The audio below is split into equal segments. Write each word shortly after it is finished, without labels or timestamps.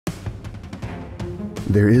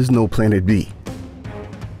There is no planet B.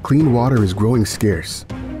 Clean water is growing scarce.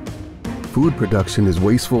 Food production is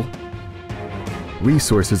wasteful.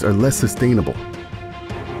 Resources are less sustainable.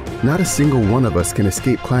 Not a single one of us can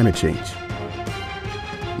escape climate change.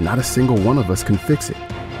 Not a single one of us can fix it.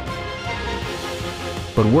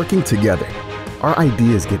 But working together, our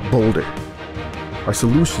ideas get bolder. Our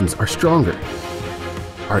solutions are stronger.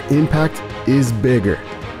 Our impact is bigger.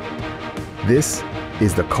 This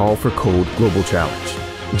is the Call for Code Global Challenge.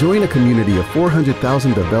 Join a community of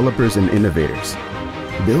 400,000 developers and innovators.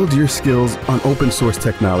 Build your skills on open source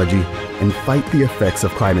technology and fight the effects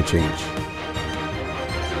of climate change.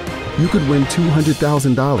 You could win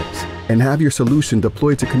 $200,000 and have your solution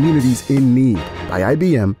deployed to communities in need by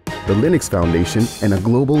IBM, the Linux Foundation, and a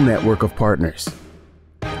global network of partners.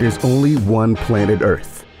 There's only one planet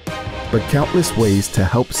Earth, but countless ways to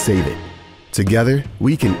help save it. Together,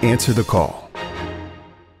 we can answer the call.